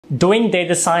Doing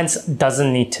data science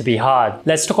doesn't need to be hard.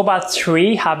 Let's talk about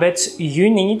 3 habits you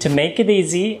need to make it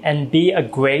easy and be a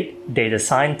great data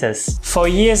scientist. For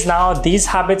years now, these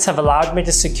habits have allowed me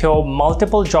to secure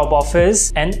multiple job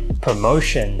offers and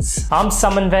promotions. I'm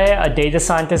Samanvay, a data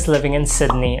scientist living in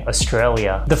Sydney,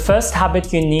 Australia. The first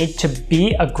habit you need to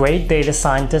be a great data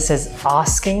scientist is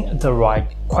asking the right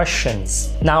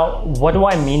questions. Now, what do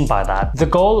I mean by that? The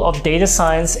goal of data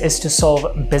science is to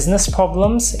solve business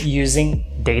problems using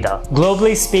data.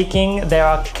 Globally speaking, there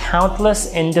are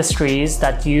countless industries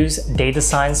that use data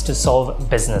science to solve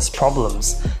business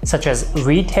problems, such as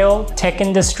retail, tech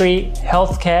industry,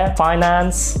 healthcare,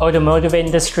 finance, automotive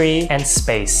industry, and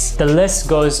space. The list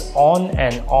goes on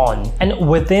and on. And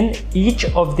within each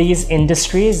of these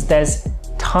industries, there's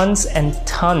tons and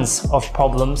tons of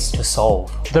problems to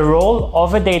solve. The role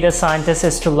of a data scientist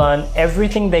is to learn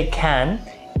everything they can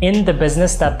in the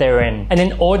business that they're in. And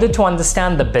in order to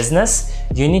understand the business,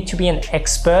 you need to be an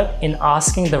expert in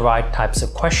asking the right types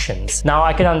of questions. Now,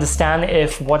 I can understand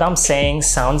if what I'm saying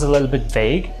sounds a little bit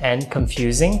vague and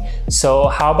confusing. So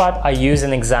how about I use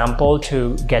an example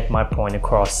to get my point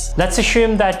across? Let's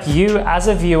assume that you as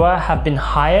a viewer have been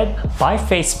hired by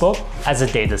Facebook as a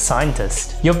data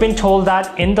scientist. You've been told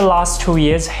that in the last 2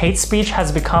 years, hate speech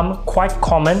has become quite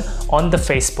common on the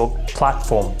Facebook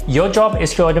platform. Your job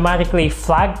is to automatically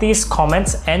flag these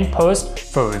comments and post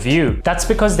for review. That's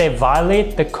because they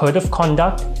violate the code of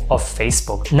conduct of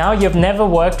Facebook. Now, you've never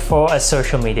worked for a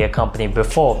social media company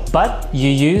before, but you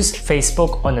use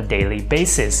Facebook on a daily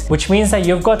basis, which means that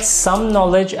you've got some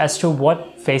knowledge as to what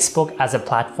Facebook as a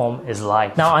platform is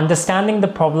like. Now, understanding the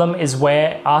problem is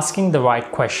where asking the right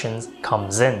questions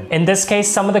comes in. In this case,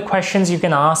 some of the questions you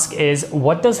can ask is,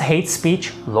 what does hate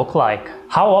speech look like?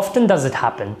 How often does it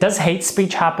happen? Does hate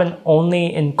speech happen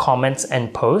only in comments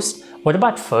and posts? What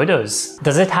about photos?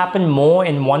 Does it happen more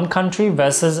in one country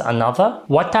versus another?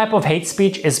 What type of hate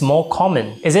speech is more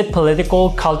common? Is it political,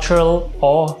 cultural,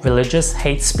 or religious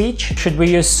hate speech? Should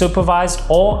we use supervised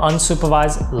or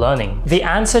unsupervised learning? The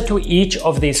answer to each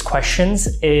of these questions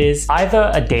is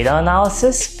either a data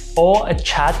analysis or a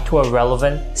chat to a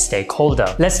relevant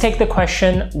stakeholder. Let's take the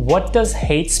question, what does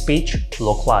hate speech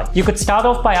look like? You could start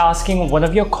off by asking one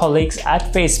of your colleagues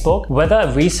at Facebook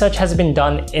whether research has been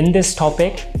done in this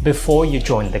topic before you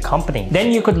joined the company.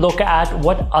 Then you could look at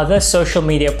what other social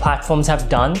media platforms have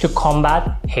done to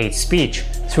combat hate speech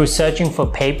through searching for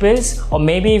papers or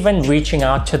maybe even reaching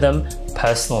out to them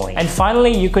personally. And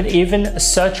finally, you could even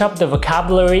search up the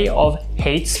vocabulary of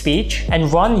hate speech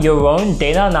and run your own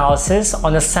data analysis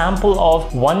on a sample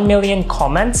of 1 million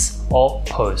comments or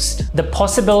posts. The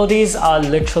possibilities are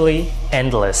literally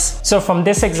endless. So from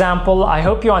this example, I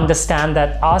hope you understand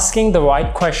that asking the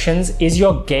right questions is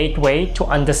your gateway to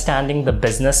understanding the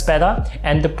business better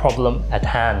and the problem at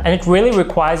hand. And it really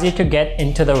requires you to get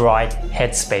into the right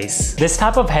headspace. This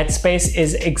type of headspace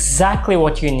is exactly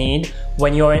what you need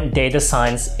when you're in data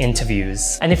science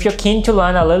interviews. And if you're keen to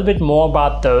learn a little bit more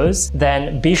about those,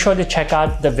 then be sure to check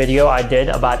out the video I did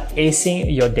about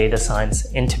acing your data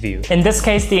science interview. In this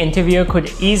case, the interviewer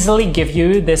could easily give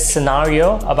you this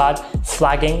scenario about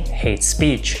flagging hate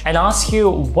speech and ask you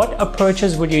what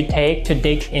approaches would you take to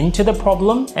dig into the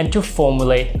problem and to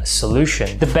formulate a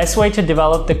solution. The best way to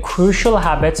develop the crucial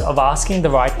habits of asking the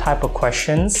right type of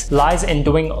questions lies in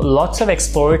doing lots of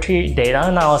exploratory data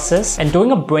analysis and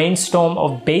doing a brainstorm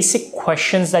of basic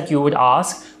questions that you would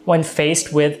ask when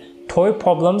faced with toy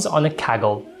problems on a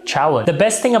Kaggle challenge. The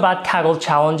best thing about Kaggle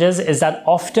challenges is that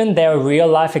often they're a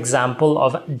real-life example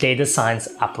of data science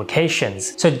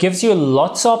applications. So it gives you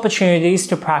lots of opportunities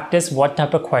to practice what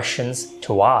type of questions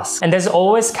to ask. And there's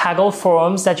always Kaggle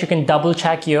forums that you can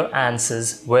double-check your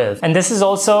answers with. And this is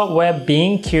also where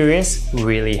being curious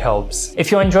really helps.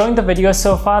 If you're enjoying the video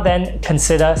so far, then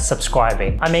consider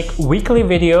subscribing. I make weekly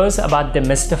videos about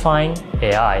demystifying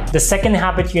AI. The second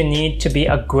habit you need to be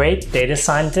a great data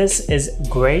scientist is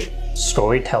great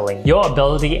storytelling. Your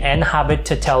ability and habit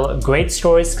to tell great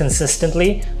stories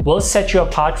consistently will set you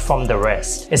apart from the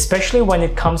rest, especially when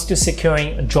it comes to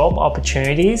securing job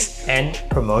opportunities and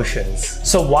promotions.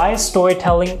 So why is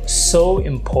storytelling so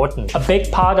important? A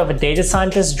big part of a data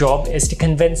scientist's job is to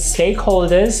convince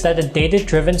stakeholders that a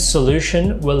data-driven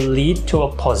solution will lead to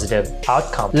a positive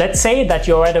outcome. Let's say that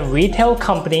you're at a retail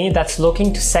company that's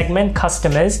looking to segment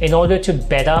customers in order to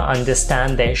better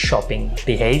understand their shopping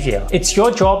behavior. It's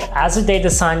your job as a data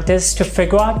scientist to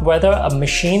figure out whether a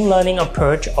machine learning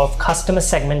approach of customer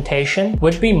segmentation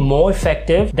would be more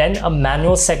effective than a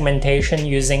manual segmentation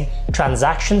using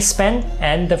transaction spend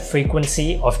and the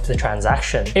frequency of the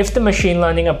transaction. If the machine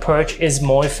learning approach is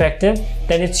more effective,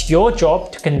 then it's your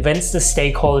job to convince the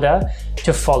stakeholder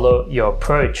to follow your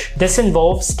approach. This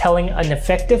involves telling an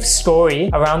effective story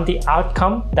around the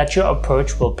outcome that your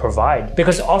approach will provide,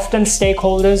 because often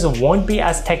stakeholders won't be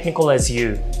as technical as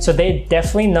you, so they're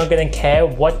definitely not going to care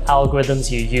what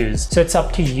algorithms you use. So it's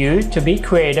up to you to be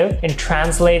creative in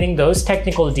translating those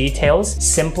technical details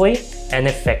simply and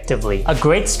effectively. A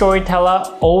great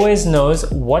storyteller always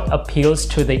knows what appeals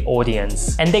to the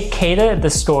audience, and they cater the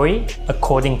story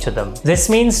according to them. This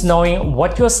means knowing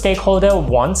what your stakeholder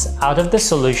wants out of the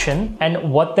solution and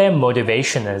what their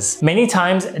motivation is. Many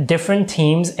times, different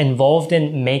teams involved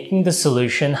in making the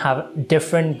solution have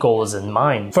different goals in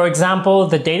mind. For example,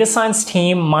 the data science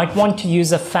team might want to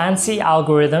use a fancy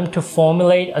algorithm to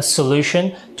formulate a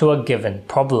solution to a given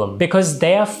problem, because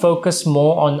they are focused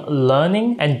more on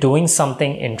learning and doing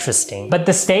something interesting. But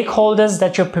the stakeholders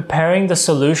that you're preparing the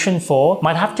solution for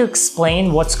might have to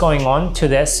explain what's going on to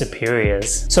their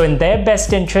superiors. So in their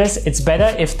best interest, it's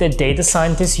better if the data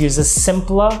scientist uses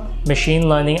simpler machine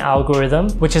learning algorithm,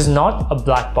 which is not a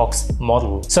black box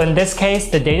model. So in this case,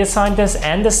 the data scientists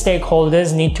and the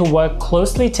stakeholders need to work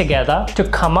closely together to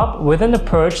come up with an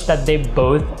approach that they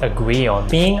both agree on.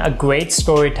 Being a great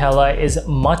storyteller is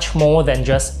much more than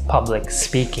just public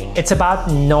speaking. It's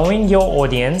about knowing your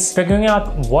audience, figuring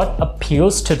out what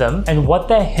appeals to them, and what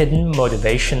their hidden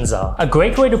motivations are. A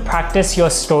great way to practice your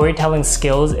storytelling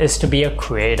skills is to be a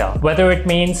creator. Whether it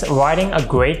means writing a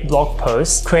great blog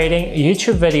post, creating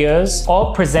YouTube videos,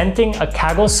 or presenting a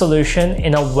Kaggle solution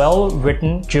in a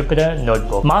well-written Jupyter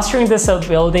notebook. Mastering this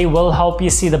ability will help you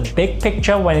see the big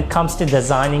picture when it comes to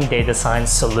designing data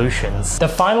science solutions. The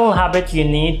final habit you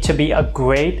need to be a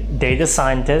great data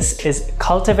scientist is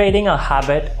cultivating a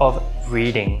habit of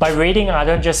reading. By reading, I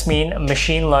don't just mean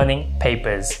machine learning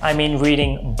papers. I mean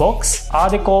reading books,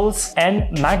 articles, and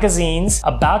magazines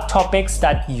about topics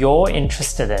that you're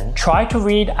interested in. Try to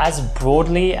read as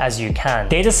broadly as you can.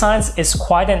 Data science is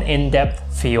quite an in-depth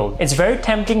field. It's very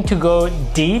tempting to go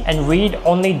deep and read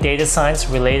only data science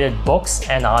related books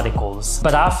and articles.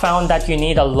 But I've found that you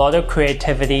need a lot of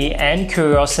creativity and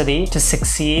curiosity to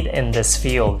succeed in this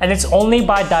field. And it's only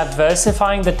by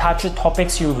diversifying the types of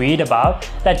topics you read about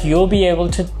that you'll be able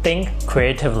to think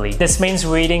creatively. This means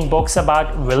reading books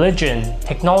about religion,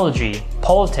 technology,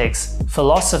 politics,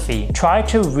 philosophy. Try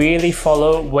to really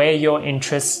follow where your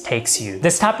interest takes you.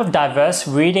 This type of diverse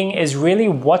reading is really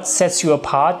what sets you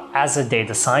apart as a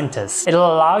data scientist. It'll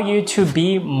allow you to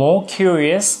be more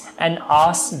curious and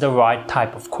ask the right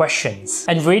type of questions.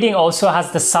 And reading also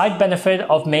has the side benefit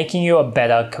of making you a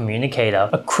better communicator,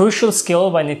 a crucial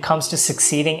skill when it comes to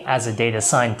succeeding as a data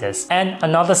scientist. And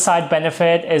another side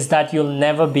benefit is that you'll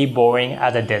never be boring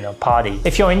at a dinner party.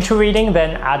 If you're into reading,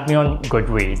 then add me on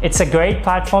Goodreads. It's a great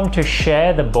platform to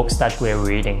share the books that we're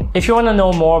reading. If you want to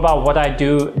know more about what I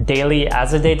do daily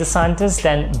as a data scientist,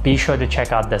 then be sure to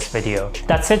check out this video.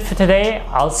 That's it for today.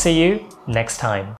 I'll see you next time.